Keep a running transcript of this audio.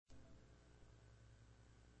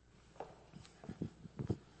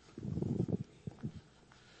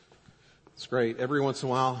Great. Every once in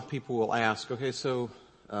a while, people will ask, okay, so,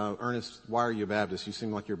 Ernest, why are you a Baptist? You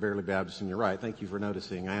seem like you're barely Baptist, and you're right. Thank you for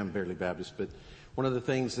noticing. I am barely Baptist, but one of the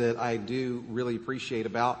things that I do really appreciate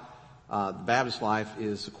about the Baptist life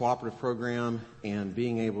is the cooperative program and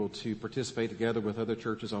being able to participate together with other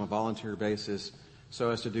churches on a volunteer basis so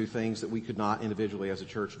as to do things that we could not individually as a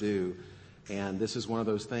church do. And this is one of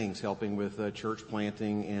those things, helping with church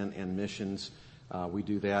planting and missions. We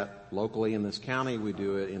do that locally in this county. We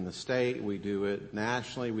do it in the state. We do it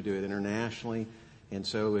nationally. We do it internationally. And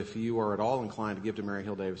so if you are at all inclined to give to Mary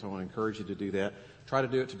Hill Davis, I want to encourage you to do that. Try to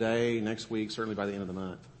do it today, next week, certainly by the end of the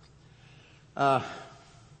month. How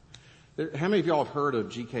many of y'all have heard of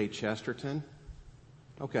G.K. Chesterton?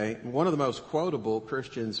 Okay, one of the most quotable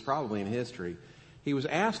Christians probably in history. He was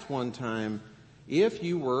asked one time, if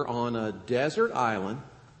you were on a desert island,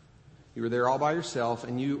 you were there all by yourself,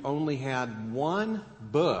 and you only had one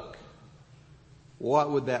book,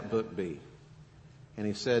 what would that book be? And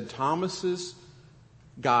he said, Thomas's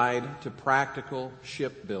Guide to Practical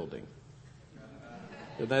Shipbuilding.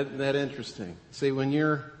 Isn't that interesting? See, when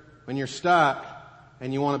you're stuck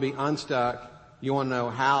and you want to be unstuck, you want to know,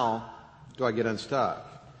 how do I get unstuck?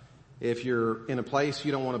 If you're in a place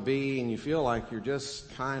you don't want to be and you feel like you're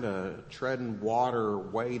just kind of treading water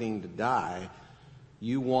waiting to die,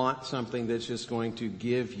 you want something that's just going to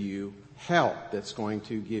give you help, that's going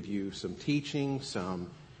to give you some teaching, some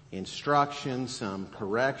instruction, some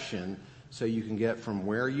correction, so you can get from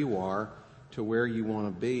where you are to where you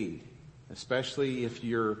want to be. Especially if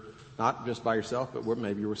you're not just by yourself, but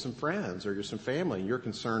maybe you're with some friends or you're some family. You're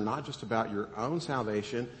concerned not just about your own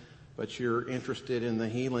salvation, but you're interested in the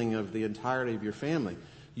healing of the entirety of your family.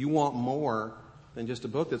 You want more than just a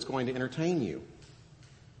book that's going to entertain you.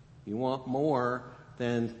 You want more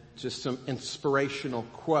than just some inspirational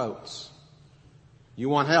quotes. You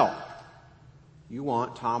want help. You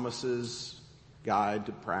want Thomas's Guide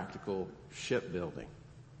to Practical Shipbuilding.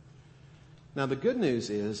 Now the good news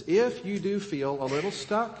is, if you do feel a little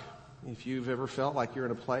stuck, if you've ever felt like you're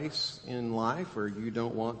in a place in life where you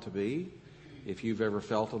don't want to be, if you've ever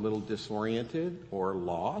felt a little disoriented or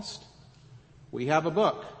lost, we have a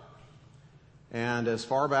book. And as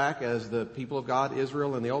far back as the people of God,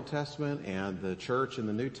 Israel in the Old Testament, and the church in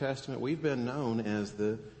the New Testament, we've been known as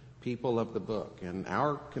the people of the book. And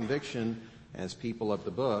our conviction as people of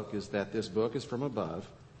the book is that this book is from above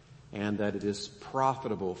and that it is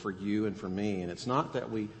profitable for you and for me. And it's not that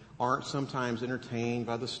we aren't sometimes entertained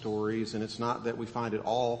by the stories, and it's not that we find it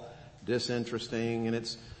all disinteresting, and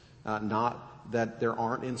it's not that there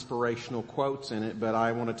aren't inspirational quotes in it, but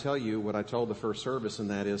I want to tell you what I told the first service,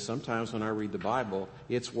 and that is, sometimes when I read the Bible,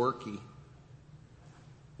 it's worky.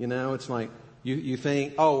 You know, it's like you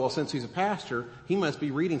think, oh, well, since he's a pastor, he must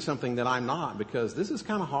be reading something that I'm not, because this is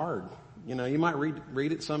kind of hard. You know, you might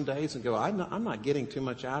read it some days and go, I'm not getting too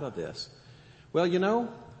much out of this. Well, you know,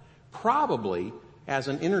 probably as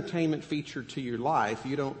an entertainment feature to your life,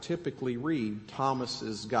 you don't typically read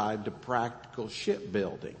Thomas's Guide to Practical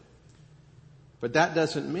Shipbuilding. But that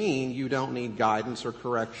doesn't mean you don't need guidance or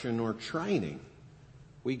correction or training.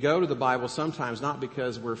 We go to the Bible sometimes not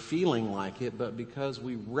because we're feeling like it, but because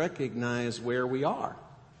we recognize where we are.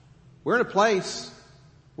 We're in a place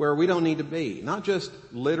where we don't need to be. Not just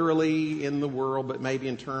literally in the world, but maybe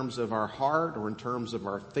in terms of our heart or in terms of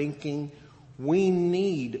our thinking. We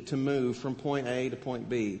need to move from point A to point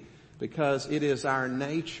B, because it is our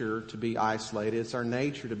nature to be isolated. It's our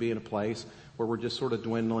nature to be in a place where we're just sort of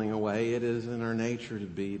dwindling away. It is in our nature to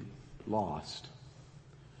be lost.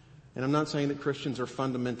 And I'm not saying that Christians are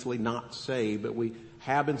fundamentally not saved, but we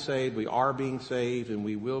have been saved, we are being saved, and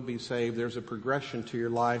we will be saved. There's a progression to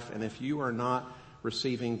your life, and if you are not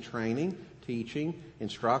receiving training, teaching,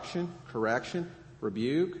 instruction, correction,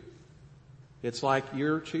 rebuke, it's like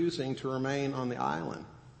you're choosing to remain on the island.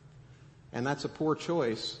 And that's a poor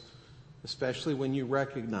choice, especially when you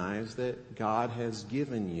recognize that God has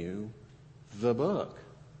given you the book.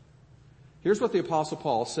 Here's what the Apostle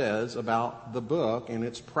Paul says about the book and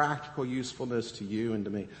its practical usefulness to you and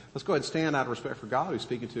to me. Let's go ahead and stand out of respect for God, who's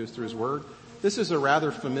speaking to us through his word. This is a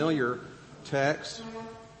rather familiar text.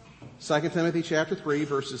 2 Timothy chapter 3,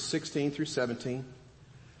 verses 16 through 17.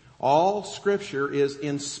 All scripture is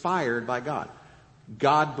inspired by God.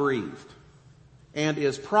 God breathed. And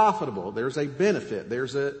is profitable. There's a benefit.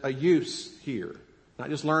 There's a use here. Not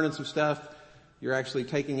just learning some stuff. You're actually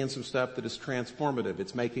taking in some stuff that is transformative.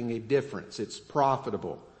 It's making a difference. It's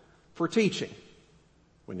profitable. For teaching,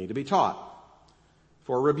 we need to be taught.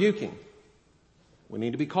 For rebuking, we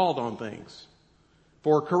need to be called on things.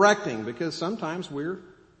 For correcting, because sometimes we're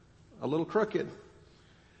a little crooked.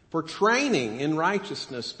 for training in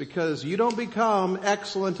righteousness, because you don't become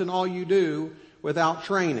excellent in all you do without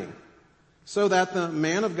training, so that the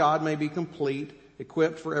man of God may be complete,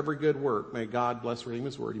 equipped for every good work. May God bless the reading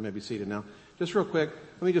of His word. You may be seated now. Just real quick,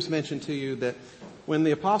 let me just mention to you that when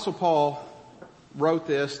the Apostle Paul wrote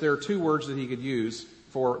this, there are two words that he could use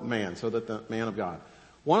for man, so that the man of God.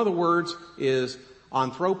 One of the words is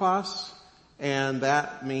anthropos, and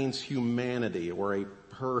that means humanity or a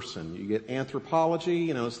person. You get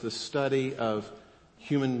anthropology, it's the study of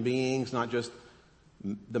human beings, not just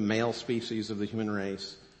the male species of the human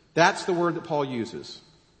race. That's the word that Paul uses.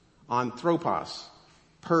 Anthropos,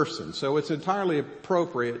 person. So it's entirely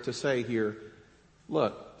appropriate to say here,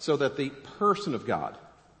 look, so that the person of God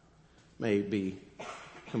may be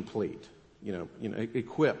complete,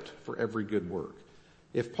 equipped for every good work.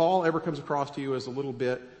 If Paul ever comes across to you as a little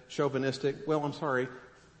bit chauvinistic, well, I'm sorry.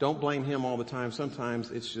 Don't blame him all the time. Sometimes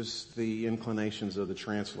it's just the inclinations of the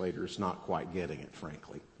translators not quite getting it,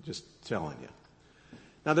 frankly. Just telling you.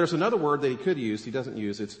 Now there's another word that he could use. He doesn't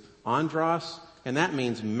use. It's andros, and that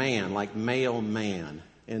means man, like male man.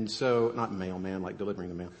 And so, not male man, like delivering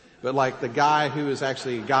the mail, but like the guy who is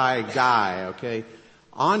actually a guy, okay?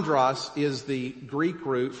 Andros is the Greek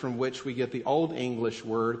root from which we get the Old English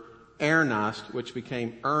word ernost, which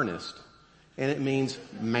became earnest. And it means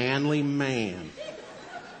manly man.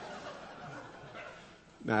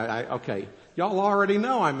 Okay. Y'all already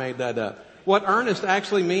know I made that up. What earnest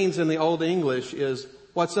actually means in the Old English is,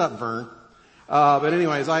 what's up, Vern? But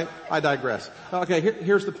anyways, I digress. Okay,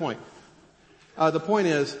 here's the point. The point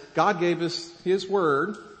is, God gave us His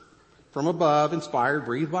Word from above, inspired,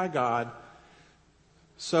 breathed by God,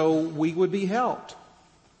 so we would be helped.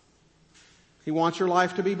 He wants your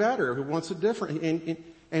life to be better. He wants it different.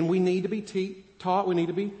 And we need to be taught. We need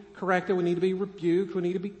to be corrected. We need to be rebuked. We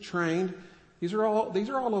need to be trained. These are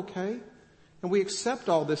all okay. And we accept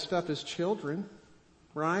all this stuff as children,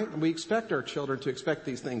 right? And we expect our children to expect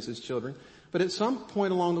these things as children. But at some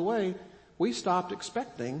point along the way, we stopped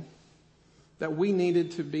expecting that we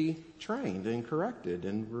needed to be trained and corrected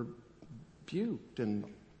and rebuked and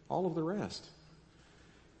all of the rest.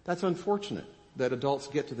 That's unfortunate that adults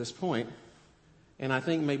get to this point. And I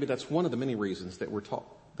think maybe that's one of the many reasons that we're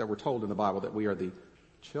told in the Bible that we are the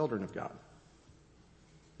children of God.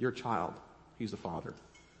 Your child. He's the Father.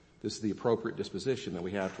 This is the appropriate disposition that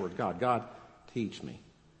we have toward God. God, teach me.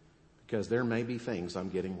 Because there may be things I'm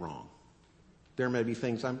getting wrong. There may be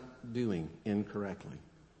things I'm doing incorrectly.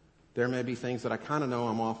 There may be things that I kind of know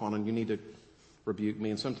I'm off on and you need to rebuke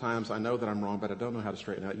me. And sometimes I know that I'm wrong, but I don't know how to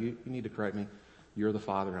straighten out. You need to correct me. You're the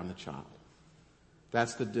Father, I'm the child.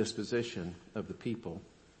 That's the disposition of the people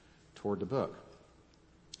toward the book.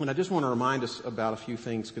 And I just want to remind us about a few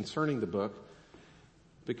things concerning the book,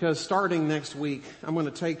 because starting next week, I'm going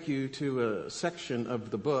to take you to a section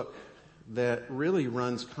of the book that really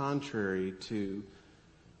runs contrary to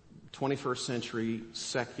 21st century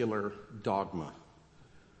secular dogma.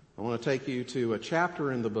 I want to take you to a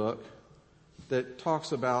chapter in the book that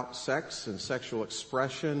talks about sex and sexual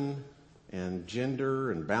expression and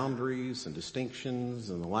gender and boundaries and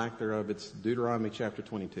distinctions and the lack thereof. It's Deuteronomy chapter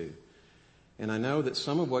 22. And I know that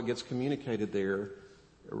some of what gets communicated there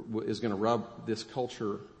is going to rub this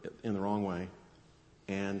culture in the wrong way.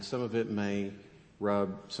 And some of it may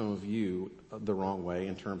rub some of you the wrong way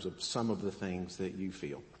in terms of some of the things that you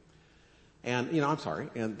feel. And, I'm sorry,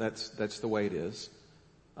 and that's the way it is.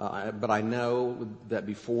 But I know that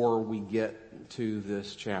before we get to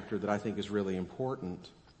this chapter that I think is really important,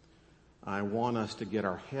 I want us to get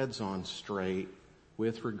our heads on straight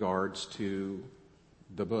with regards to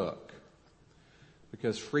the book.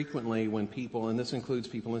 Because frequently when people, and this includes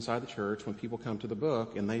people inside the church, when people come to the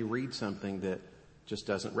book and they read something that just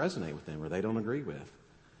doesn't resonate with them or they don't agree with,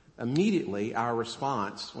 immediately our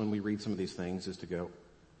response when we read some of these things is to go,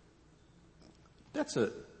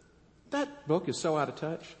 that book is so out of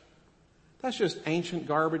touch. That's just ancient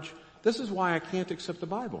garbage. This is why I can't accept the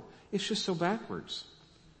Bible. It's just so backwards.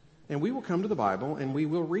 And we will come to the Bible and we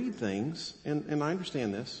will read things, and I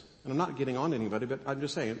understand this, and I'm not getting on to anybody, but I'm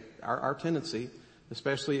just saying our tendency,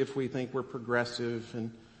 especially if we think we're progressive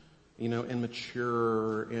and, and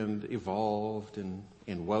mature and evolved and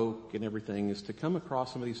woke and everything, is to come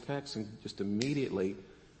across some of these texts and just immediately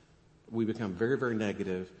we become very, very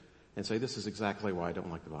negative and say, this is exactly why I don't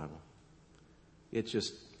like the Bible.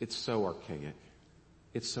 It's so archaic.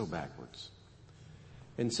 It's so backwards.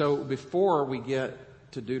 And so before we get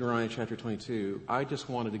to Deuteronomy chapter 22, I just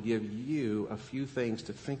wanted to give you a few things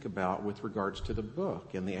to think about with regards to the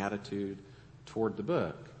book and the attitude toward the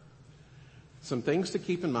book. Some things to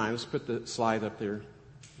keep in mind. Let's put the slide up there.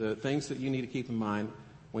 The things that you need to keep in mind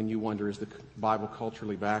when you wonder, is the Bible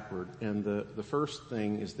culturally backward? And the first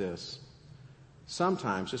thing is this.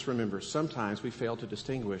 Sometimes, just remember, sometimes we fail to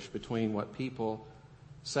distinguish between what people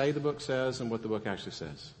say the book says and what the book actually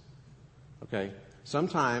says. Okay?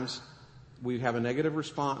 Sometimes we have a negative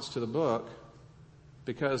response to the book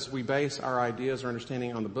because we base our ideas or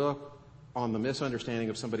understanding on the book on the misunderstanding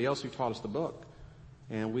of somebody else who taught us the book.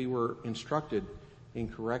 And we were instructed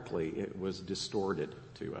incorrectly. It was distorted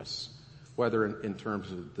to us, whether in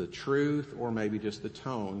terms of the truth or maybe just the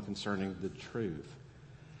tone concerning the truth.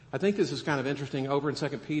 I think this is kind of interesting. Over in 2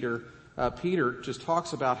 Peter, Peter just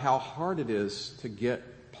talks about how hard it is to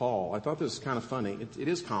get Paul. I thought this was kind of funny. It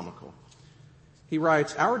is comical. He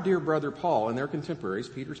writes, our dear brother Paul, and they're contemporaries.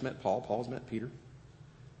 Peter's met Paul. Paul's met Peter.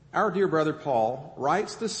 Our dear brother Paul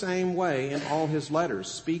writes the same way in all his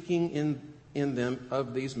letters, speaking in them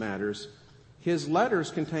of these matters. His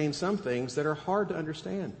letters contain some things that are hard to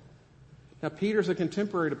understand. Now, Peter's a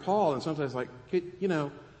contemporary to Paul, and sometimes like,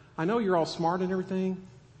 I know you're all smart and everything,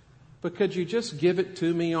 but could you just give it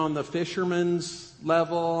to me on the fisherman's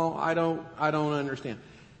level? I don't understand.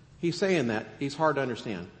 He's saying that. He's hard to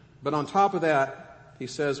understand. But on top of that, he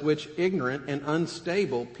says, which ignorant and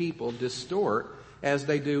unstable people distort as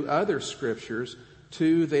they do other scriptures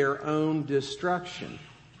to their own destruction.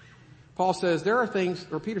 Paul says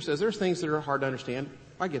Peter says there's things that are hard to understand.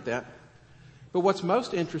 I get that. But what's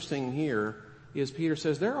most interesting here is Peter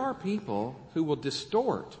says there are people who will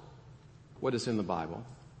distort what is in the Bible.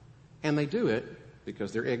 And they do it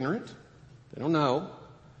because they're ignorant, they don't know,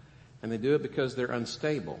 and they do it because they're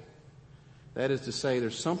unstable. That is to say,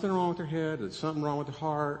 there's something wrong with their head, there's something wrong with their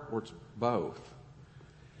heart, or it's both.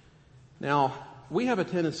 Now, we have a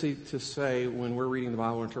tendency to say when we're reading the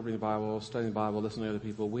Bible, interpreting the Bible, studying the Bible, listening to other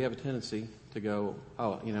people, we have a tendency to go,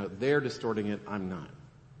 they're distorting it, I'm not.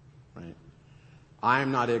 Right?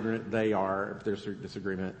 I'm not ignorant, they are, if there's a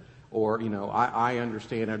disagreement. Or, I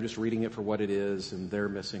understand, I'm just reading it for what it is, and they're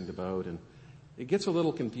missing the boat. And it gets a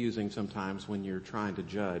little confusing sometimes when you're trying to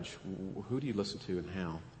judge who do you listen to and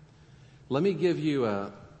how. Let me give you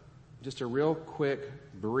just a real quick,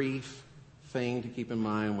 brief thing to keep in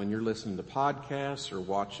mind when you're listening to podcasts or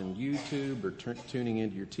watching YouTube or tuning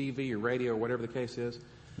into your TV or radio or whatever the case is.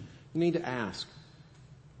 You need to ask,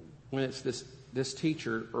 when it's this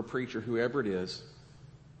teacher or preacher, whoever it is,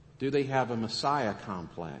 do they have a Messiah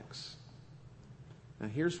complex? Now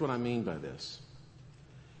here's what I mean by this.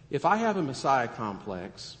 If I have a Messiah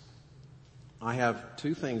complex, I have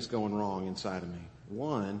two things going wrong inside of me.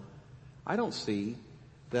 One, I don't see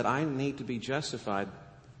that I need to be justified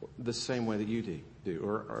the same way that you do.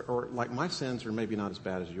 Or like my sins are maybe not as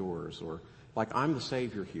bad as yours. Or like I'm the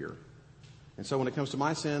Savior here. And so when it comes to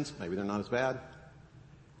my sins, maybe they're not as bad.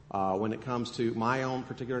 When it comes to my own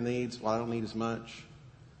particular needs, I don't need as much.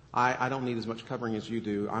 I don't need as much covering as you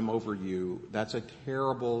do. I'm over you. That's a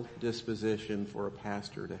terrible disposition for a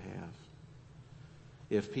pastor to have.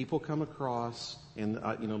 If people come across, and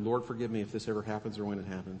Lord forgive me if this ever happens or when it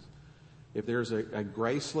happens, if there's a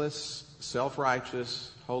graceless,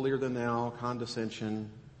 self-righteous, holier-than-thou condescension,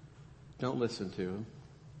 don't listen to them.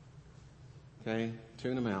 Okay?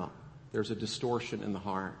 Tune them out. There's a distortion in the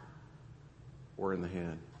heart or in the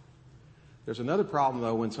head. There's another problem,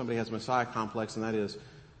 though, when somebody has a Messiah complex, and that is,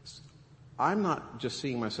 I'm not just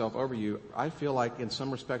seeing myself over you. I feel like in some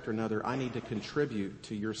respect or another, I need to contribute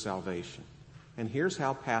to your salvation. And here's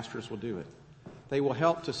how pastors will do it. They will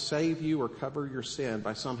help to save you or cover your sin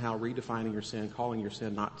by somehow redefining your sin, calling your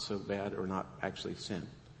sin not so bad or not actually sin.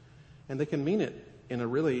 And they can mean it in a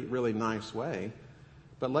really, really nice way.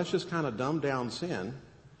 But let's just kind of dumb down sin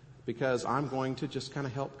because I'm going to just kind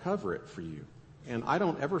of help cover it for you. And I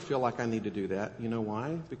don't ever feel like I need to do that. You know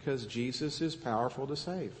why? Because Jesus is powerful to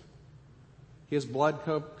save. His blood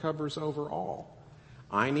covers over all.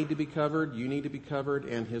 I need to be covered, you need to be covered,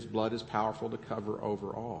 and His blood is powerful to cover over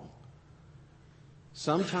all.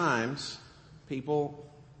 Sometimes people,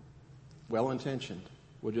 well-intentioned,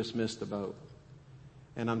 will just miss the boat.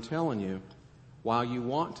 And I'm telling you, while you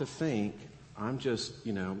want to think, I'm just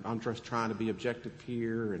trying to be objective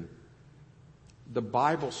here, and the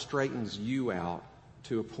Bible straightens you out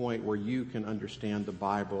to a point where you can understand the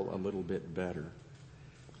Bible a little bit better.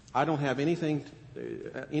 I don't have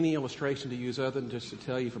any illustration to use other than just to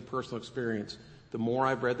tell you from personal experience, the more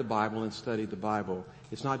I've read the Bible and studied the Bible,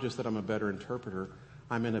 it's not just that I'm a better interpreter,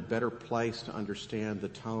 I'm in a better place to understand the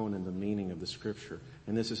tone and the meaning of the Scripture.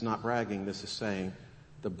 And this is not bragging, this is saying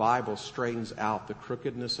the Bible straightens out the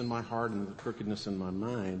crookedness in my heart and the crookedness in my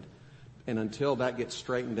mind. And until that gets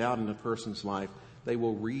straightened out in a person's life, they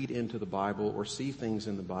will read into the Bible or see things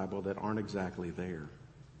in the Bible that aren't exactly there.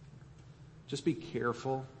 Just be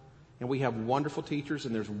careful And we have wonderful teachers,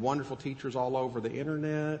 and there's wonderful teachers all over the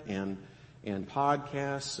internet and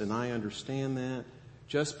podcasts, and I understand that.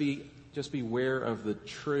 Just be aware of the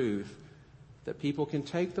truth that people can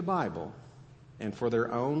take the Bible and for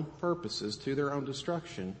their own purposes, to their own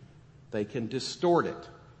destruction, they can distort it.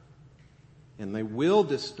 And they will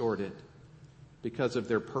distort it because of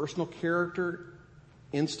their personal character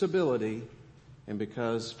instability and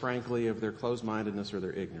because, frankly, of their closed-mindedness or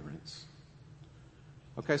their ignorance.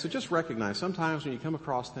 Okay, so just recognize sometimes when you come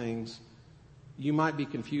across things, you might be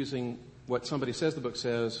confusing what somebody says the book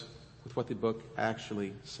says with what the book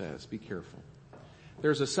actually says. Be careful.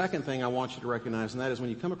 There's a second thing I want you to recognize, and that is when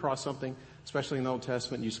you come across something, especially in the Old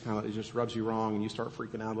Testament, it just rubs you wrong and you start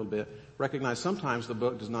freaking out a little bit. Recognize sometimes the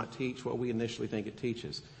book does not teach what we initially think it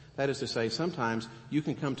teaches. That is to say, sometimes you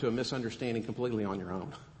can come to a misunderstanding completely on your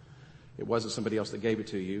own. It wasn't somebody else that gave it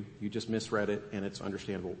to you. You just misread it, and it's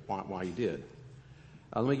understandable why you did.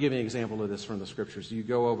 Let me give you an example of this from the scriptures. You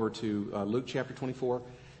go over to Luke chapter 24.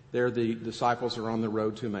 There the disciples are on the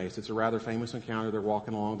road to Emmaus. It's a rather famous encounter. They're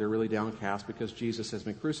walking along. They're really downcast because Jesus has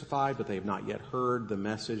been crucified, but they have not yet heard the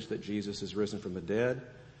message that Jesus is risen from the dead.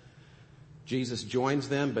 Jesus joins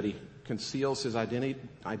them, but he conceals his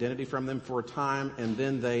identity from them for a time, and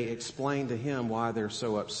then they explain to him why they're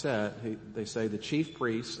so upset. They say the chief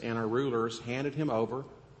priests and our rulers handed him over,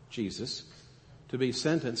 Jesus, to be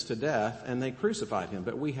sentenced to death, and they crucified him.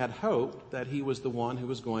 But we had hoped that he was the one who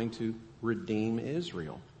was going to redeem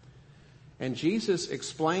Israel. And Jesus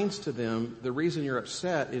explains to them, the reason you're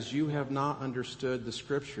upset is you have not understood the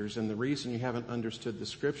scriptures, and the reason you haven't understood the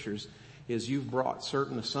scriptures is you've brought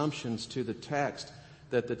certain assumptions to the text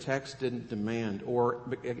that the text didn't demand, or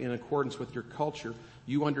in accordance with your culture,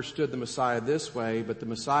 you understood the Messiah this way, but the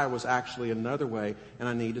Messiah was actually another way, and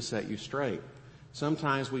I need to set you straight.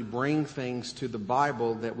 Sometimes we bring things to the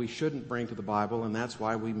Bible that we shouldn't bring to the Bible, and that's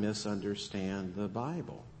why we misunderstand the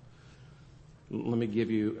Bible. Let me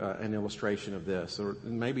give you an illustration of this, or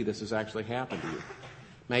maybe this has actually happened to you.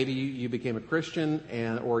 Maybe you became a Christian,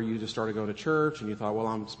 or you just started going to church, and you thought, well,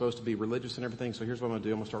 I'm supposed to be religious and everything, so here's what I'm going to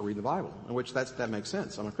do. I'm going to start reading the Bible, in which that makes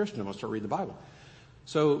sense. I'm a Christian. I'm going to start reading the Bible.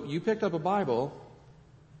 So you picked up a Bible,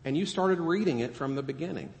 and you started reading it from the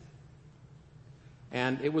beginning.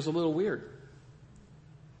 And it was a little weird.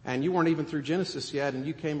 And you weren't even through Genesis yet, and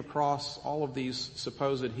you came across all of these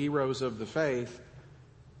supposed heroes of the faith,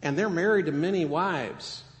 and they're married to many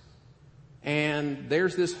wives. And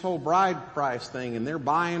there's this whole bride price thing, and they're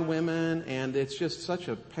buying women, and it's just such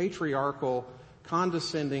a patriarchal,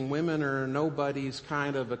 condescending, women are nobodies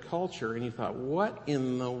kind of a culture. And you thought, what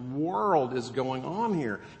in the world is going on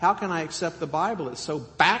here? How can I accept the Bible? It's so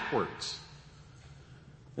backwards.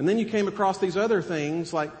 And then you came across these other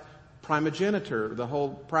things like primogeniture, the whole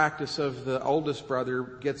practice of the oldest brother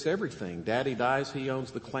gets everything. Daddy dies, he owns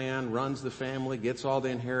the clan, runs the family, gets all the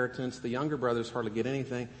inheritance. The younger brothers hardly get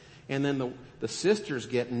anything. And then the sisters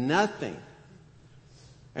get nothing.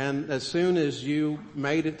 And as soon as you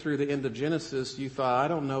made it through the end of Genesis, you thought, I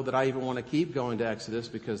don't know that I even want to keep going to Exodus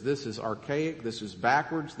because this is archaic, this is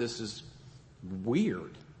backwards, this is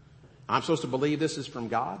weird. I'm supposed to believe this is from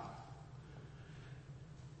God?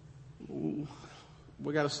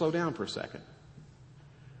 We got to slow down for a second.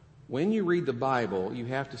 When you read the Bible, you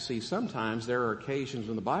have to see sometimes there are occasions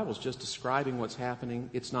when the Bible is just describing what's happening.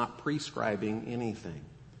 It's not prescribing anything.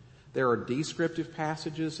 There are descriptive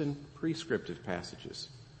passages and prescriptive passages.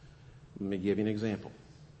 Let me give you an example.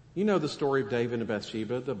 You know the story of David and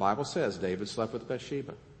Bathsheba. The Bible says David slept with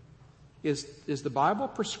Bathsheba. Is the Bible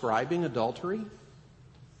prescribing adultery?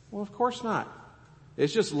 Well, of course not.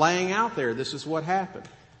 It's just laying out there, this is what happened.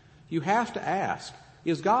 You have to ask,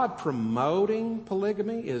 is God promoting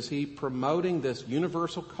polygamy? Is he promoting this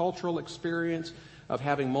universal cultural experience of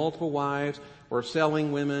having multiple wives or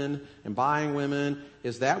selling women and buying women?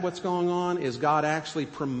 Is that what's going on? Is God actually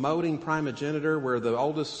promoting primogeniture where the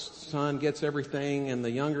oldest son gets everything and the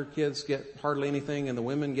younger kids get hardly anything and the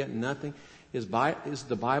women get nothing? Is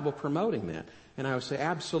the Bible promoting that? And I would say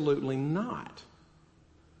absolutely not.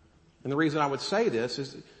 And the reason I would say this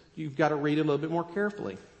is you've got to read it a little bit more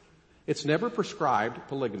carefully. It's never prescribed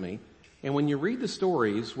polygamy. And when you read the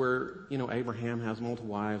stories where, Abraham has multiple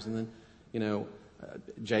wives and then,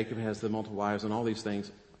 Jacob has the multiple wives and all these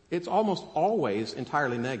things, it's almost always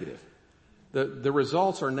entirely negative. The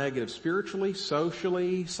results are negative spiritually,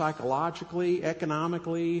 socially, psychologically,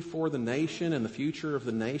 economically, for the nation and the future of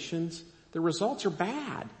the nations. The results are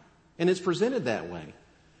bad. And it's presented that way.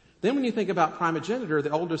 Then when you think about primogeniture, the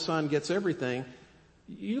older son gets everything.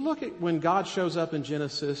 You look at when God shows up in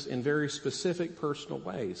Genesis in very specific personal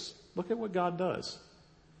ways. Look at what God does.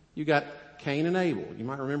 You got Cain and Abel. You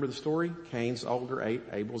might remember the story. Cain's older,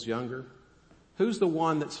 Abel's younger. Who's the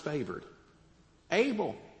one that's favored?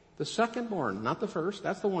 Abel, the secondborn, not the first.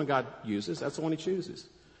 That's the one God uses. That's the one he chooses.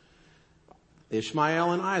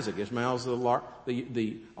 Ishmael and Isaac. Ishmael's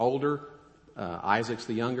the older, Isaac's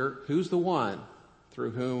the younger. Who's the one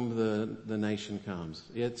through whom the nation comes?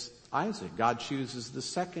 It's Isaac. God chooses the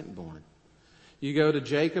secondborn. You go to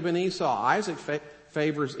Jacob and Esau. Isaac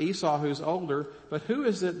favors Esau, who's older, but who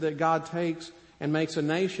is it that God takes and makes a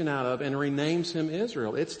nation out of and renames him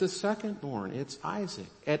Israel? It's the secondborn. It's Isaac.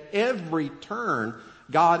 At every turn,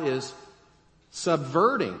 God is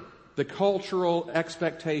subverting the cultural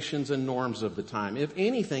expectations and norms of the time. If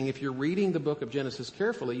anything, if you're reading the book of Genesis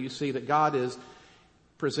carefully, you see that God is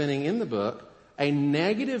presenting in the book a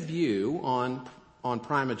negative view on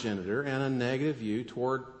primogeniture and a negative view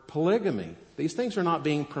toward polygamy. These things are not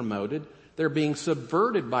being promoted. They're being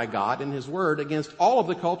subverted by God in His Word against all of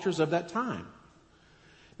the cultures of that time.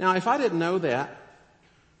 Now, if I didn't know that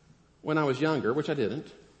when I was younger, which I didn't,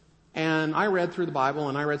 and I read through the Bible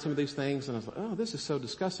and I read some of these things and I was like, oh, this is so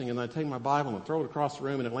disgusting. And then I take my Bible and throw it across the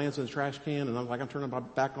room and it lands in the trash can and I'm like, I'm turning my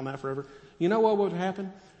back on that forever. You know what would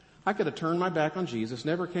happen? I could have turned my back on Jesus,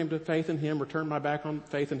 never came to faith in Him or turned my back on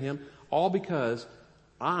faith in Him, all because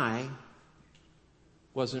I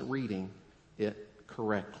wasn't reading it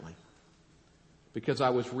correctly. Because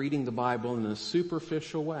I was reading the Bible in a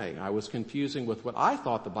superficial way. I was confusing with what I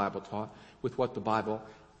thought the Bible taught with what the Bible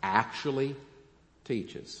actually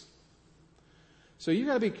teaches. So you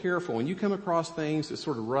got to be careful when you come across things that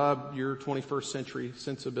sort of rub your 21st century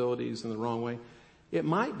sensibilities in the wrong way. It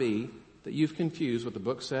might be that you've confused what the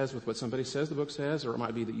book says with what somebody says the book says, or it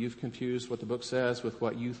might be that you've confused what the book says with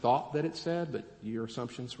what you thought that it said, but your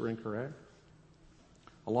assumptions were incorrect.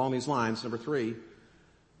 Along these lines, number 3,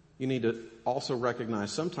 you need to also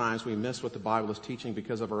recognize sometimes we miss what the Bible is teaching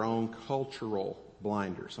because of our own cultural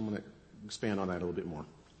blinders. I'm going to expand on that a little bit more.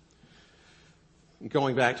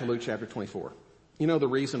 Going back to Luke chapter 24. You know the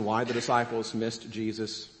reason why the disciples missed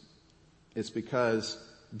Jesus? It's because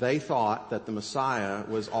they thought that the Messiah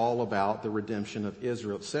was all about the redemption of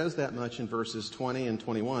Israel. It says that much in verses 20 and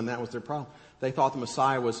 21. That was their problem. They thought the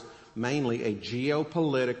Messiah was mainly a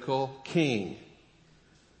geopolitical king.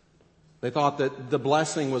 They thought that the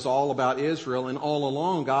blessing was all about Israel, and all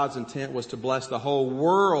along God's intent was to bless the whole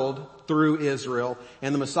world through Israel,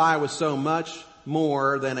 and the Messiah was so much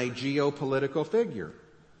more than a geopolitical figure.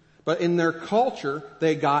 But in their culture, they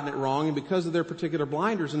had gotten it wrong, and because of their particular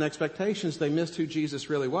blinders and expectations, they missed who Jesus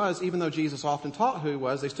really was. Even though Jesus often taught who He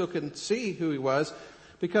was, they still couldn't see who He was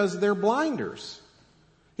because of their blinders.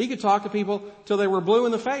 He could talk to people till they were blue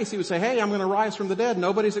in the face. He would say, hey, I'm going to rise from the dead.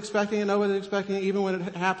 Nobody's expecting it. Nobody's expecting it. Even when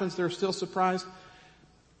it happens, they're still surprised.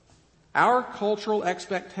 Our cultural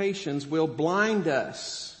expectations will blind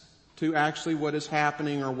us to actually what is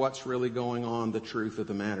happening or what's really going on, the truth of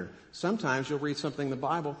the matter. Sometimes you'll read something in the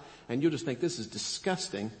Bible and you'll just think this is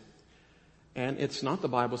disgusting, and it's not the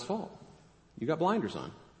Bible's fault. You got blinders on.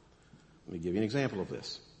 Let me give you an example of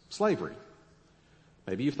this. Slavery.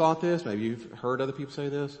 Maybe you've thought this, maybe you've heard other people say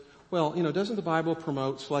this. Well, doesn't the Bible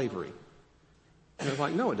promote slavery? And it's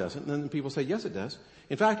like, no, it doesn't. And then people say, yes, it does.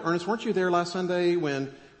 In fact, Ernest, weren't you there last Sunday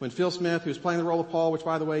when Phil Smith, who was playing the role of Paul, which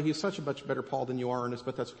by the way, he's such a much better Paul than you are, Ernest,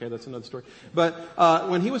 but that's okay, that's another story. But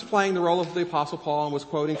when he was playing the role of the Apostle Paul and was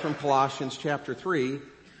quoting from Colossians chapter 3,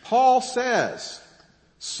 Paul says,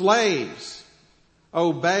 slaves,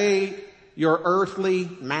 obey your earthly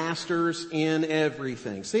masters in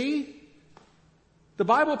everything. See? The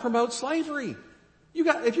Bible promotes slavery.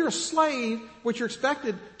 If you're a slave, what you're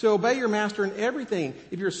expected to obey your master in everything.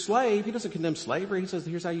 If you're a slave, he doesn't condemn slavery. He says,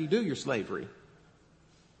 here's how you do your slavery.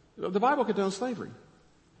 The Bible condones slavery.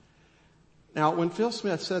 Now, when Phil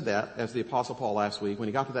Smith said that, as the Apostle Paul last week, when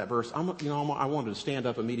he got to that verse, I wanted to stand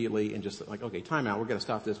up immediately and just like, okay, time out. We're going to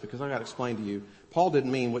stop this because I got to explain to you. Paul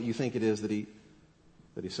didn't mean what you think it is that he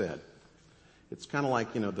said. It's kind of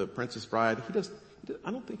like, the Princess Bride.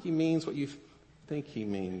 I don't think he means what you think he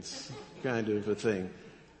means, kind of a thing.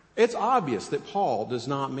 It's obvious that Paul does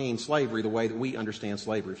not mean slavery the way that we understand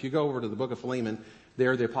slavery. If you go over to the book of Philemon,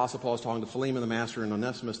 there the Apostle Paul is talking to Philemon the master and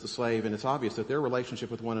Onesimus the slave, and it's obvious that their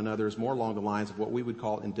relationship with one another is more along the lines of what we would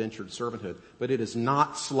call indentured servanthood. But it is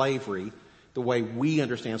not slavery the way we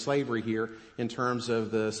understand slavery here in terms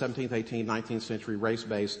of the 17th, 18th, 19th century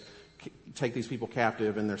race-based, take these people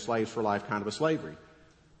captive and they're slaves for life kind of a slavery.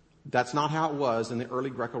 That's not how it was in the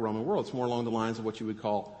early Greco-Roman world. It's more along the lines of what you would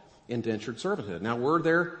call indentured servanthood. Now, were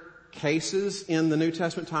there cases in the New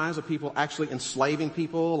Testament times of people actually enslaving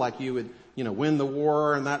people, like you would, win the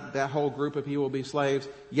war and that whole group of people will be slaves?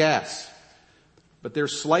 Yes. But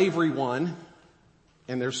there's slavery 1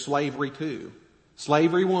 And there's slavery 2.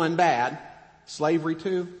 Slavery 1, bad. Slavery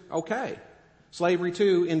 2, okay. Slavery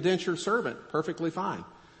 2, indentured servant, perfectly fine.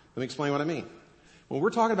 Let me explain what I mean. When we're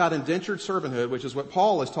talking about indentured servanthood, which is what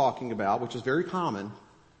Paul is talking about, which is very common,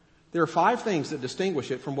 there are 5 things that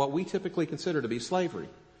distinguish it from what we typically consider to be slavery.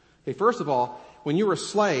 Okay, first of all, when you were a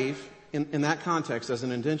slave in that context as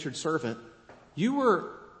an indentured servant, you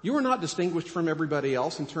were not distinguished from everybody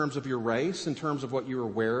else in terms of your race, in terms of what you were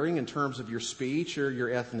wearing, in terms of your speech or your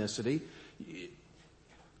ethnicity.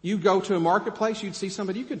 You go to a marketplace, you'd see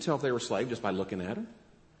somebody, you could tell if they were a slave just by looking at them.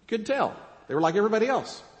 You could tell. They were like everybody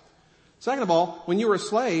else. Second of all, when you were a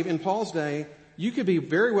slave in Paul's day, you could be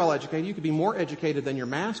very well educated, you could be more educated than your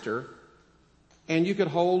master, and you could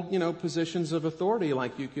hold, positions of authority,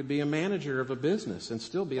 like you could be a manager of a business and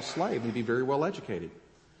still be a slave and be very well educated.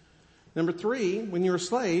 Number 3, when you were a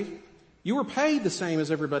slave, you were paid the same as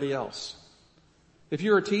everybody else. If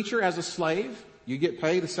you're a teacher as a slave, you get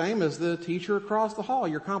paid the same as the teacher across the hall.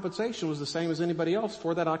 Your compensation was the same as anybody else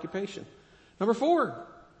for that occupation. Number 4,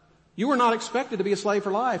 you were not expected to be a slave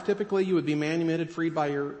for life. Typically, you would be manumitted, freed by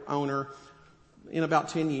your owner in about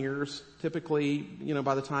 10 years. Typically,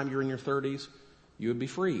 by the time you're in your 30s, you would be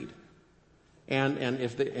freed. And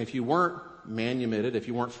if you weren't manumitted, if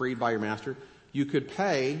you weren't freed by your master, you could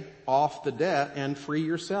pay off the debt and free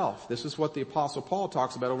yourself. This is what the Apostle Paul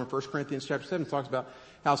talks about over in 1 Corinthians chapter 7. He talks about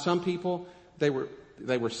how some people, they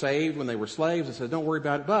were saved when they were slaves and said, don't worry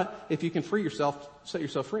about it, but if you can free yourself, set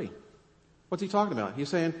yourself free. What's he talking about? He's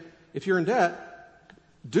saying, if you're in debt,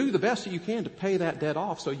 do the best that you can to pay that debt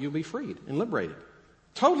off so you'll be freed and liberated.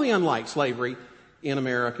 Totally unlike slavery in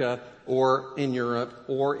America or in Europe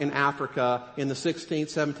or in Africa in the 16th,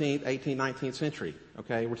 17th, 18th, 19th century.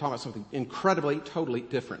 Okay, we're talking about something incredibly, totally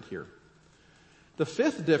different here. The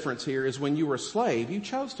 5th difference here is when you were a slave, you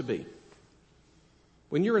chose to be.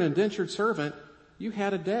 When you were an indentured servant, you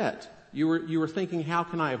had a debt. You were thinking, how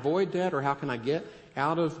can I avoid debt or how can I get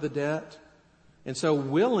out of the debt? And so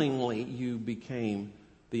willingly you became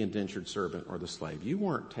the indentured servant or the slave. You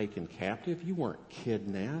weren't taken captive. You weren't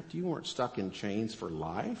kidnapped. You weren't stuck in chains for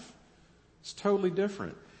life. It's totally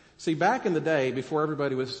different. See, back in the day, before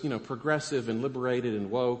everybody was, progressive and liberated and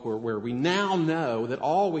woke, or where we now know that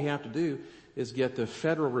all we have to do is get the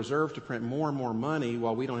Federal Reserve to print more and more money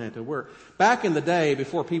while we don't have to work. Back in the day,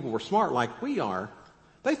 before people were smart like we are,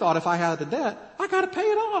 they thought if I had the debt, I gotta pay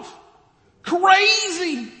it off.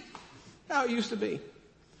 Crazy! How it used to be.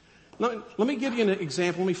 Let me give you an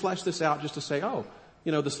example. Let me flesh this out just to say,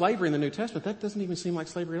 the slavery in the New Testament, that doesn't even seem like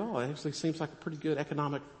slavery at all. It actually seems like a pretty good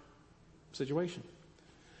economic situation.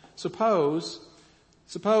 Suppose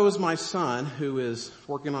my son, who is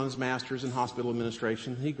working on his master's in hospital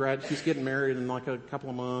administration, he's getting married in like a couple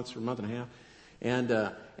of months or a month and a half,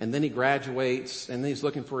 and then he graduates, and then he's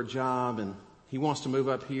looking for a job, and he wants to move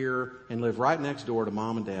up here and live right next door to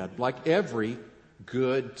mom and dad, like every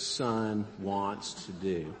good son wants to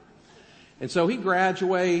do. And so he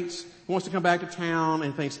graduates, wants to come back to town,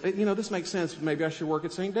 and thinks, this makes sense. Maybe I should work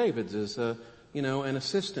at St. David's as an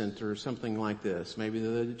assistant or something like this. Maybe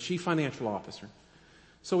the chief financial officer.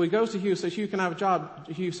 So he goes to Hugh, says, Hugh, can I have a job?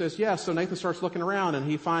 Hugh says, yes. So Nathan starts looking around, and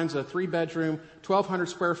he finds a 3-bedroom, 1,200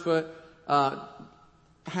 square foot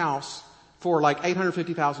house for like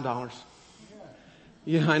 $850,000.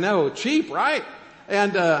 Yeah, I know. Cheap, right?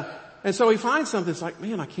 And so he finds something. It's like,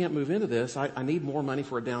 man, I can't move into this. I need more money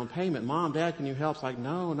for a down payment. Mom, Dad, can you help? It's like,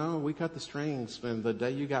 no, we cut the strings. And the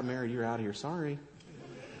day you got married, you're out of here. Sorry.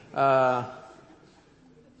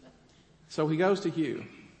 So he goes to Hugh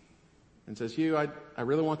and says, Hugh, I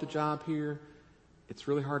really want the job here. It's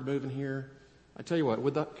really hard moving here. I tell you what,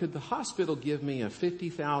 could the hospital give me a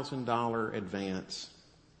 $50,000 advance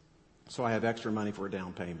so I have extra money for a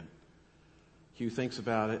down payment? Hugh thinks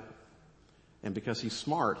about it. And because he's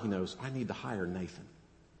smart, he knows, I need to hire Nathan.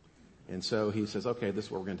 And so he says, okay, this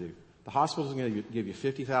is what we're going to do. The hospital's going to give you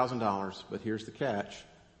 $50,000, but here's the catch.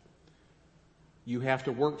 You have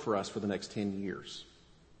to work for us for the next 10 years.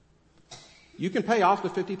 You can pay off the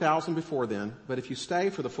 $50,000 before then, but if you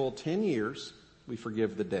stay for the full 10 years, we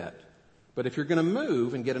forgive the debt. But if you're going to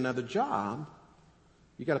move and get another job,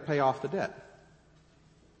 you got to pay off the debt.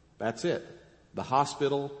 That's it. The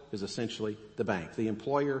hospital is essentially the bank. The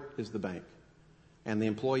employer is the bank. And the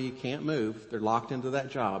employee can't move. They're locked into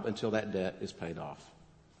that job until that debt is paid off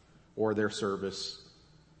or their service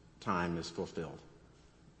time is fulfilled.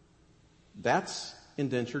 That's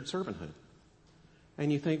indentured servanthood.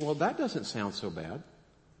 And you think, well, that doesn't sound so bad.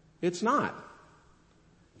 It's not.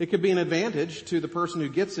 It could be an advantage to the person who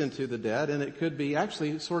gets into the debt, and it could be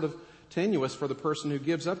actually sort of tenuous for the person who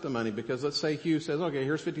gives up the money, because let's say Hugh says, okay,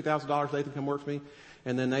 here's $50,000, Nathan, come work for me.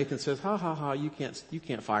 And then Nathan says, ha ha ha, you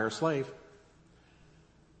can't fire a slave.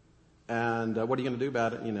 And what are you going to do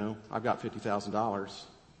about it? I've got $50,000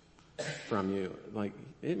 from you. Like,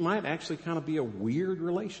 it might actually kind of be a weird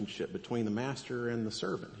relationship between the master and the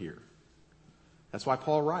servant here. That's why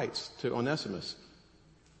Paul writes to Onesimus,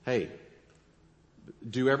 hey,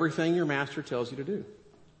 do everything your master tells you to do.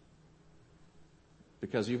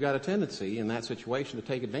 Because you've got a tendency in that situation to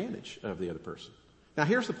take advantage of the other person. Now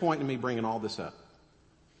here's the point in me bringing all this up.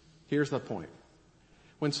 Here's the point.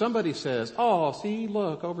 When somebody says, oh, see,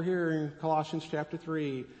 look, over here in Colossians chapter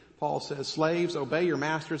 3, Paul says, slaves, obey your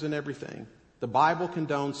masters in everything. The Bible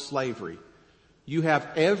condones slavery. You have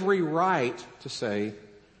every right to say,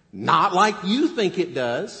 not like you think it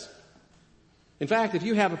does. In fact, if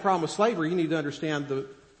you have a problem with slavery, you need to understand the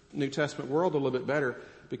New Testament world a little bit better,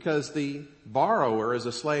 because the borrower is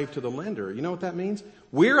a slave to the lender. You know what that means?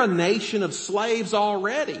 We're a nation of slaves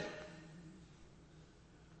already. Did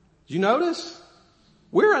you notice?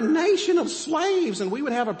 We're a nation of slaves, and we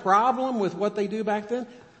would have a problem with what they do back then.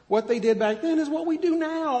 What they did back then is what we do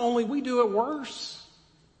now, only we do it worse.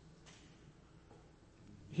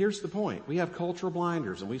 Here's the point. We have cultural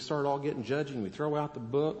blinders, and we start all getting judging. We throw out the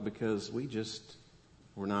book because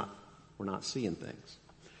we're not seeing things.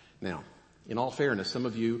 Now, in all fairness, some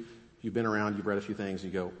of you've been around, you've read a few things,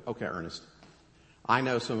 and you go, okay, Ernest, I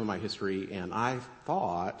know some of my history, and I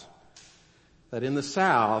thought that in the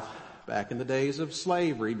South, back in the days of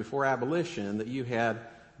slavery, before abolition, that you had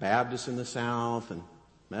Baptists in the South and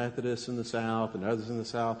Methodists in the South and others in the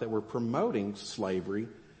South that were promoting slavery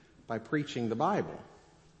by preaching the Bible.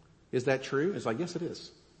 Is that true? It's like, yes, it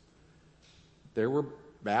is. There were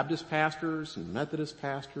Baptist pastors and Methodist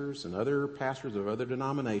pastors and other pastors of other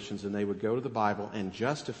denominations, and they would go to the Bible and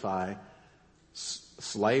justify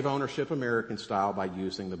slave ownership American style by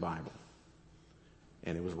using the Bible.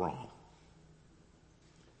 And it was wrong.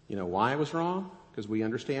 You know why it was wrong? Because we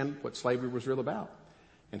understand what slavery was real about.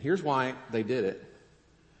 And here's why they did it.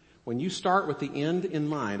 When you start with the end in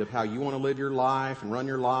mind of how you want to live your life and run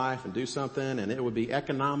your life and do something, and it would be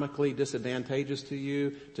economically disadvantageous to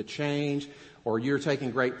you to change, or you're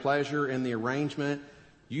taking great pleasure in the arrangement,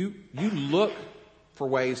 you look for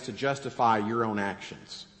ways to justify your own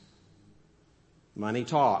actions. Money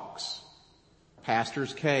talks.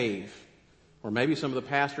 Pastor's cave. Or maybe some of the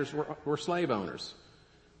pastors were slave owners.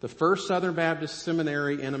 The first Southern Baptist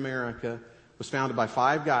seminary in America was founded by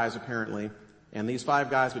 5 guys apparently, and these 5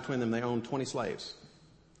 guys, between them, they owned 20 slaves.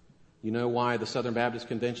 You know why the Southern Baptist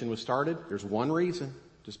Convention was started? There's one reason,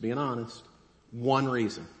 just being honest. One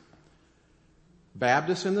reason.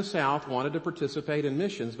 Baptists in the South wanted to participate in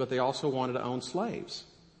missions, but they also wanted to own slaves.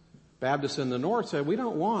 Baptists in the North said, we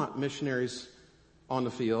don't want missionaries on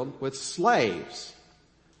the field with slaves.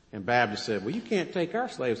 And Baptists said, well, you can't take our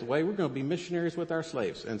slaves away. We're going to be missionaries with our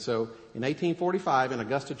slaves. And so in 1845 in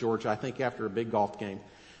Augusta, Georgia, I think after a big golf game,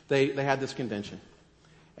 they had this convention.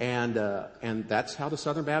 And that's how the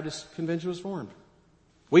Southern Baptist Convention was formed.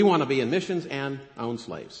 We want to be in missions and own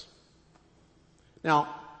slaves.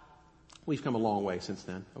 Now, we've come a long way since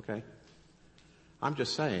then, okay? I'm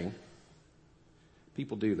just saying,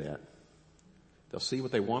 people do that. They'll see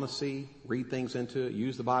what they want to see, read things into it,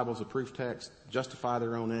 use the Bible as a proof text, justify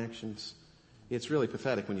their own actions. It's really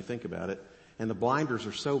pathetic when you think about it. And the blinders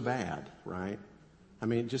are so bad, right? I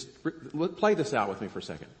mean, just play this out with me for a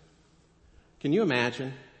second. Can you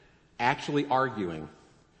imagine actually arguing,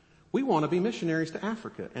 we want to be missionaries to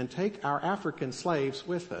Africa and take our African slaves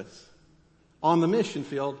with us on the mission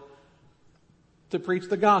field to preach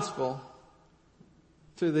the gospel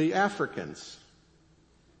to the Africans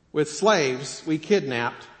with slaves we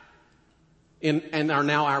kidnapped and are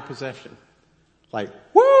now our possession. Like,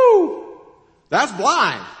 whoo! That's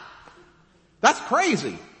blind. That's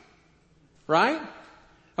crazy. Right?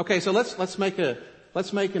 Okay, so let's make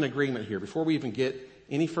an agreement here before we even get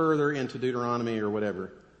any further into Deuteronomy or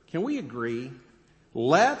whatever. Can we agree?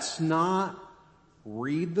 Let's not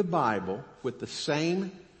read the Bible with the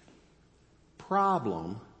same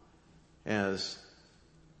problem as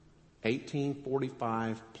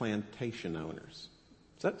 1845 plantation owners.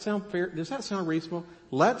 Does that sound fair? Does that sound reasonable?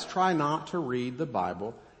 Let's try not to read the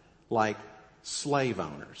Bible like slave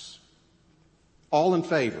owners. All in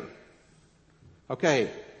favor? Okay,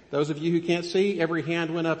 those of you who can't see, every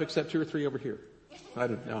hand went up except 2 or 3 over here. I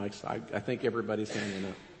don't know. I think everybody's hand went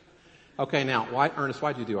up. Okay, now, Ernest,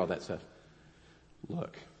 why'd you do all that stuff?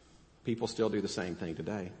 Look, people still do the same thing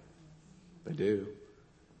today. They do.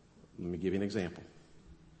 Let me give you an example.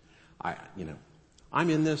 I'm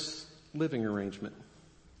in this living arrangement,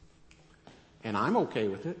 and I'm okay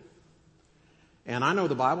with it. And I know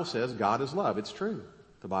the Bible says God is love. It's true.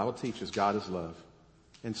 The Bible teaches God is love.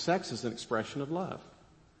 And sex is an expression of love.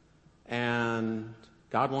 And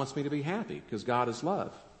God wants me to be happy because God is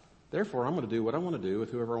love. Therefore, I'm going to do what I want to do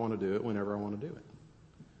with whoever I want to do it whenever I want to do it.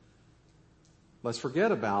 Let's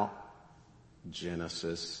forget about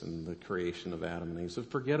Genesis and the creation of Adam and Eve. So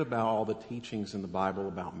forget about all the teachings in the Bible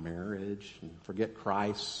about marriage, and forget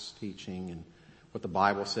Christ's teaching and what the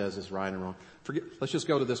Bible says is right and wrong. Let's just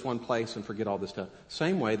go to this one place and forget all this stuff.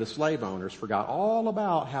 Same way, the slave owners forgot all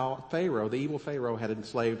about how Pharaoh, the evil Pharaoh, had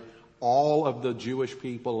enslaved all of the Jewish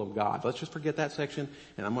people of God. Let's just forget that section,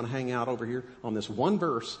 and I'm going to hang out over here on this one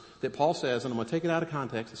verse that Paul says, and I'm going to take it out of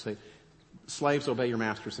context and say, slaves, obey your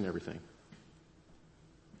masters in everything.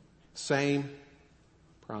 Same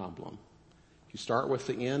problem. If you start with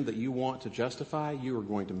the end that you want to justify, you are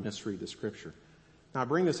going to misread the scripture. Now I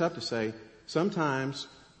bring this up to say, sometimes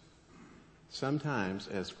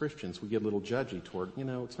as Christians we get a little judgy toward,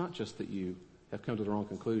 it's not just that you have come to the wrong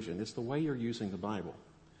conclusion, it's the way you're using the Bible.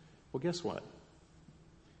 Well, guess what?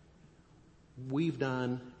 We've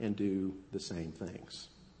done and do the same things.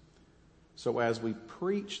 So as we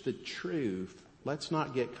preach the truth, let's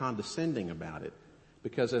not get condescending about it.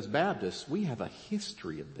 Because as Baptists, we have a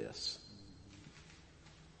history of this.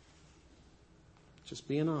 Just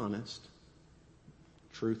being honest.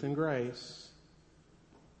 Truth and grace.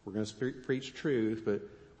 We're going to preach truth, but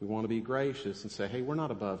we want to be gracious and say, hey, we're not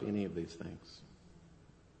above any of these things.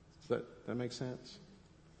 Does that make sense?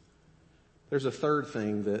 There's a fourth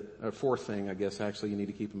thing, I guess, actually, you need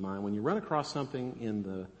to keep in mind. When you run across something in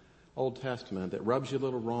the Old Testament that rubs you a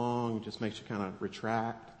little wrong, just makes you kind of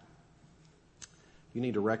retract, you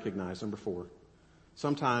need to recognize, number 4,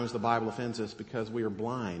 sometimes the Bible offends us because we are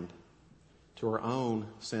blind to our own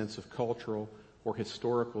sense of cultural or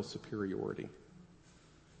historical superiority.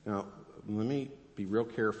 Now, let me be real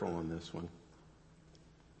careful on this one.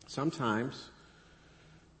 Sometimes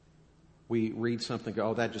we read something and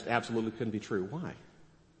go, oh, that just absolutely couldn't be true. Why?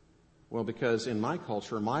 Well, because in my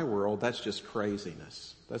culture, in my world, that's just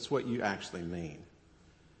craziness. That's what you actually mean.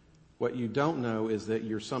 What you don't know is that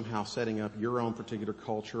you're somehow setting up your own particular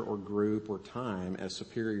culture or group or time as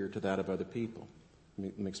superior to that of other people.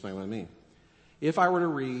 Let me explain what I mean. If I were to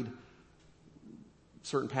read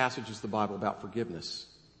certain passages of the Bible about forgiveness,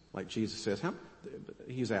 like Jesus says,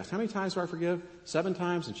 he's asked, how many times do I forgive? 7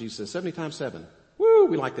 times? And Jesus says, 70 times 7. Woo,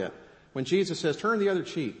 we like that. When Jesus says, turn the other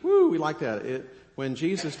cheek. Woo, we like that. When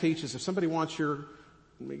Jesus teaches, if somebody wants your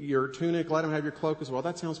tunic, let them have your cloak as well.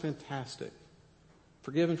 That sounds fantastic.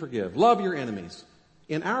 Forgive and forgive. Love your enemies.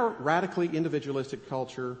 In our radically individualistic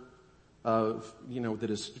culture of, that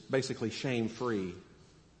is basically shame-free,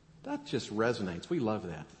 that just resonates. We love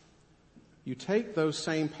that. You take those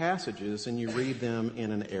same passages and you read them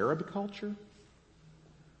in an Arab culture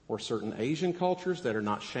or certain Asian cultures that are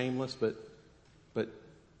not shameless but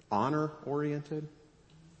honor-oriented,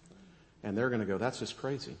 and they're going to go, that's just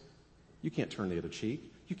crazy. You can't turn the other cheek.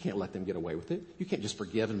 You can't let them get away with it. You can't just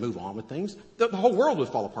forgive and move on with things. The whole world would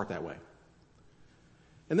fall apart that way.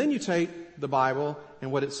 And then you take the Bible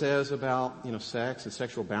and what it says about, sex and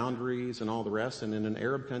sexual boundaries and all the rest, and in an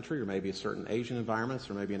Arab country or maybe a certain Asian environments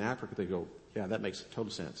or maybe in Africa, they go, yeah, that makes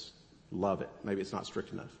total sense. Love it. Maybe it's not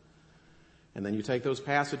strict enough. And then you take those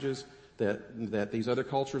passages that these other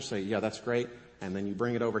cultures say, yeah, that's great. And then you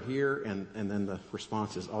bring it over here and then the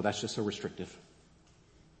response is, oh, that's just so restrictive.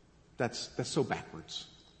 That's so backwards.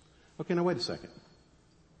 Okay, now wait a second.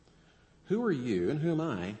 Who are you and who am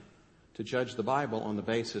I to judge the Bible on the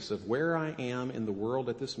basis of where I am in the world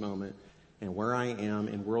at this moment and where I am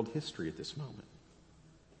in world history at this moment?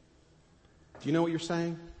 Do you know what you're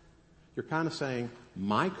saying? You're kind of saying,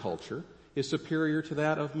 my culture is superior to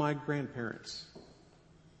that of my grandparents.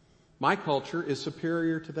 My culture is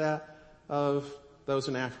superior to that of those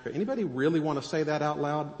in Africa. Anybody really want to say that out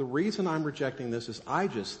loud? The reason I'm rejecting this is I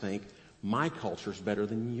just think my culture's better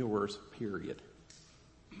than yours, period.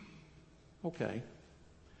 Okay.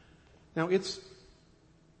 Now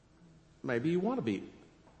maybe you want to be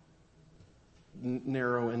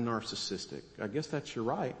narrow and narcissistic. I guess that's your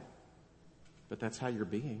right. But that's how you're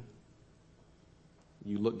being.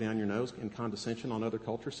 You look down your nose in condescension on other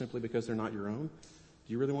cultures simply because they're not your own.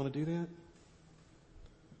 Do you really want to do that?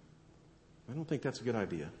 I don't think that's a good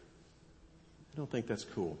idea. I don't think that's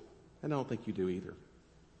cool. I don't think you do either.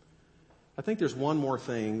 I think there's one more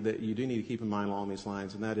thing that you do need to keep in mind along these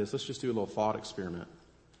lines, and that is, let's just do a little thought experiment.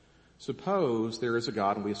 Suppose there is a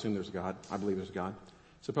God, and we assume there's a God. I believe there's a God.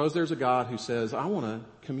 Suppose there's a God who says, I want to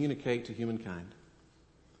communicate to humankind,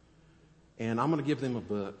 and I'm going to give them a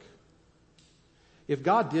book. If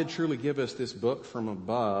God did truly give us this book from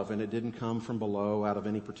above and it didn't come from below out of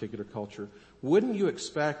any particular culture, wouldn't you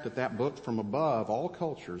expect that that book from above, all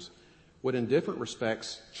cultures, would in different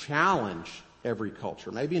respects challenge every culture,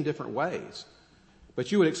 maybe in different ways?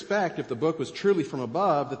 But you would expect if the book was truly from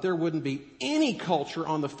above that there wouldn't be any culture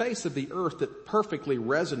on the face of the earth that perfectly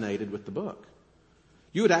resonated with the book.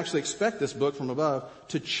 You would actually expect this book from above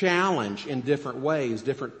to challenge in different ways,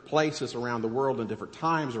 different places around the world and different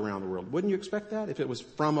times around the world. Wouldn't you expect that if it was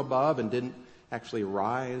from above and didn't actually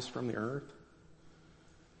rise from the earth?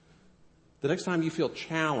 The next time you feel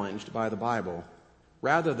challenged by the Bible,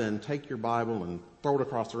 rather than take your Bible and throw it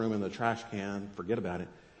across the room in the trash can, forget about it,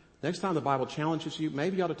 next time the Bible challenges you,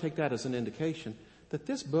 maybe you ought to take that as an indication that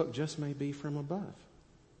this book just may be from above.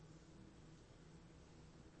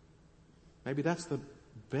 Maybe that's the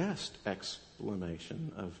best explanation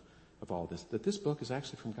of all this, that this book is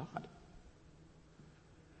actually from God.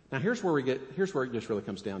 Now here's where it just really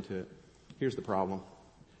comes down to it. Here's the problem.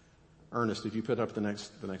 Ernest, if you put up the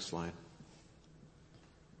next slide.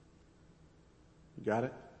 You got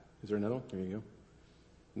it? Is there another one? There you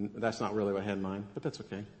go. That's not really what I had in mind, but that's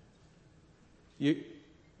okay.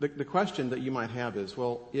 The question that you might have is,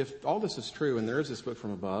 well, if all this is true and there is this book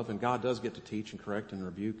from above and God does get to teach and correct and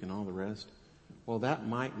rebuke and all the rest, well, that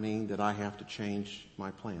might mean that I have to change my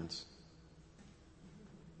plans.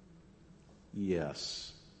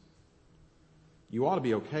 Yes. You ought to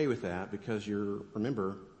be okay with that because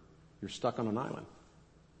remember, you're stuck on an island.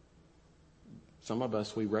 Some of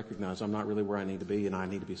us, we recognize I'm not really where I need to be and I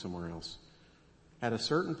need to be somewhere else. At a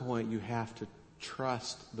certain point, you have to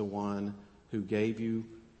trust the one who gave you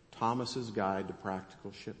Thomas's Guide to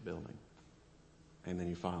Practical Shipbuilding. And then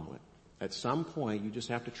you follow it. At some point, you just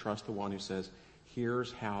have to trust the one who says,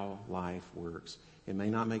 here's how life works. It may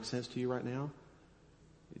not make sense to you right now,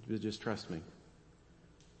 but just trust me.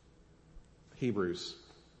 Hebrews.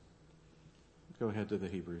 Go ahead to the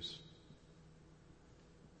Hebrews.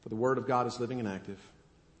 For the word of God is living and active,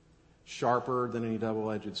 sharper than any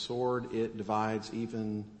double-edged sword. It divides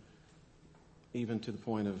even to the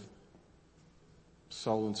point of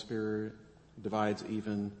soul and spirit, divides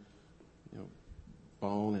even,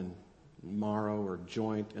 bone and marrow, or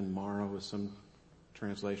joint and marrow, as some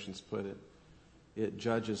translations put it. It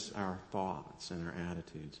judges our thoughts and our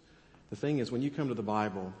attitudes. The thing is, when you come to the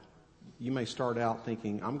Bible, you may start out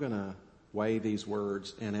thinking, I'm going to weigh these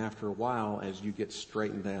words, and after a while, as you get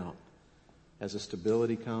straightened out, as a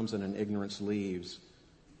stability comes and an ignorance leaves,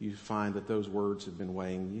 you find that those words have been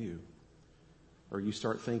weighing you. Or you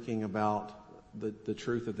start thinking about the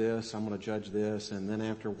truth of this, I'm going to judge this, and then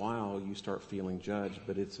after a while you start feeling judged,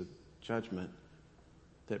 but it's a judgment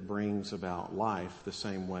that brings about life the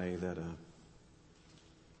same way that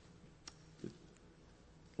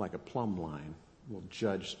like a plumb line will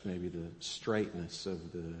judge maybe the straightness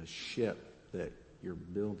of the ship that you're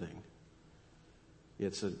building.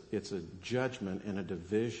 It's a judgment and a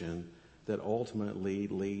division that ultimately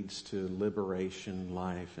leads to liberation,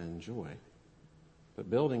 life, and joy. But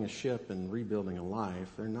building a ship and rebuilding a life,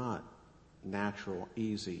 they're not natural,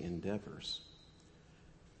 easy endeavors.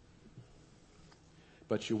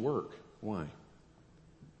 But you work. Why?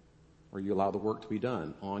 Or you allow the work to be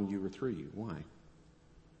done on you or through you. Why?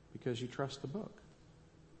 Because you trust the book.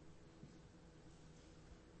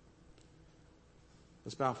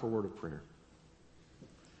 Let's bow for a word of prayer.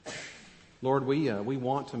 Lord, we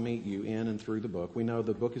want to meet you in and through the book. We know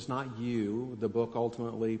the book is not you. The book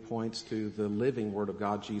ultimately points to the living Word of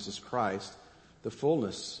God, Jesus Christ, the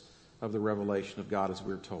fullness of the revelation of God as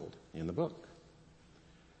we're told in the book.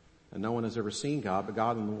 And no one has ever seen God, but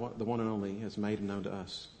God, the one and only, has made him known to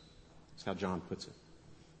us. That's how John puts it.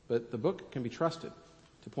 But the book can be trusted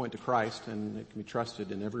to point to Christ, and it can be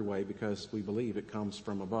trusted in every way because we believe it comes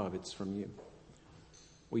from above. It's from you.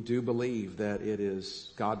 We do believe that it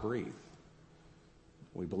is God-breathed.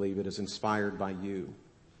 We believe it is inspired by you,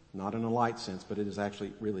 not in a light sense, but it is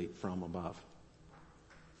actually really from above.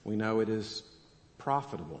 We know it is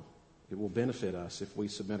profitable. It will benefit us if we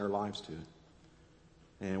submit our lives to it.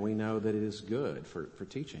 And we know that it is good for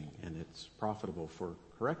teaching, and it's profitable for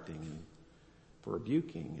correcting and for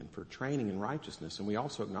rebuking and for training in righteousness. And we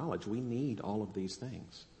also acknowledge we need all of these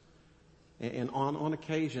things. And on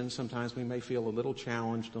occasion, sometimes we may feel a little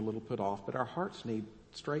challenged, a little put off, but our hearts need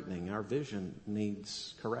straightening. Our vision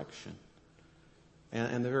needs correction.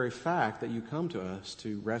 And the very fact that you come to us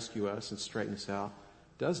to rescue us and straighten us out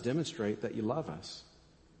does demonstrate that you love us.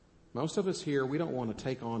 Most of us here, we don't want to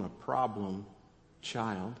take on a problem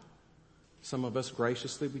child. Some of us,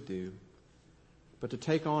 graciously, we do. But to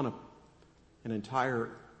take on an entire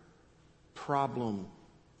problem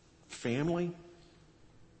family,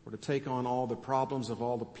 or to take on all the problems of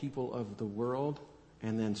all the people of the world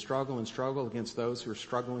and then struggle and struggle against those who are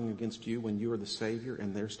struggling against you when you are the Savior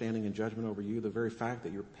and they're standing in judgment over you. The very fact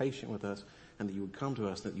that you're patient with us and that you would come to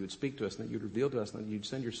us, that you would speak to us, and that you'd reveal to us, and that you'd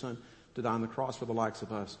send your Son to die on the cross for the likes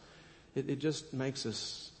of us. It just makes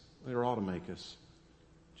us, it ought to make us,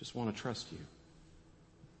 just want to trust you.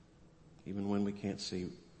 Even when we can't see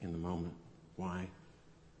in the moment. Why?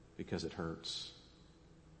 Because it hurts.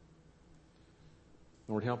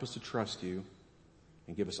 Lord, help us to trust you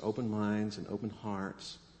and give us open minds and open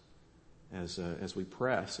hearts as we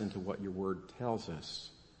press into what your word tells us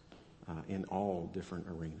in all different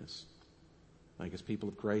arenas. Make us people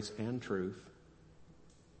of grace and truth.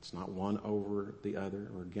 It's not one over the other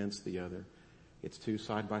or against the other. It's two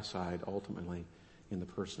side by side, ultimately, in the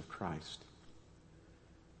person of Christ.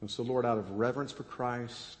 And so, Lord, out of reverence for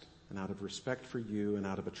Christ and out of respect for you and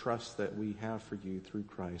out of a trust that we have for you through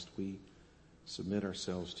Christ, we submit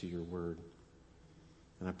ourselves to your word.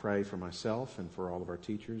 And I pray for myself and for all of our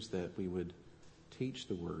teachers that we would teach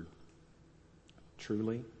the word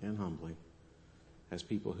truly and humbly as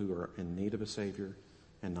people who are in need of a Savior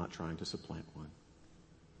and not trying to supplant one.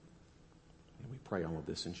 And we pray all of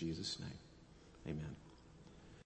this in Jesus' name. Amen.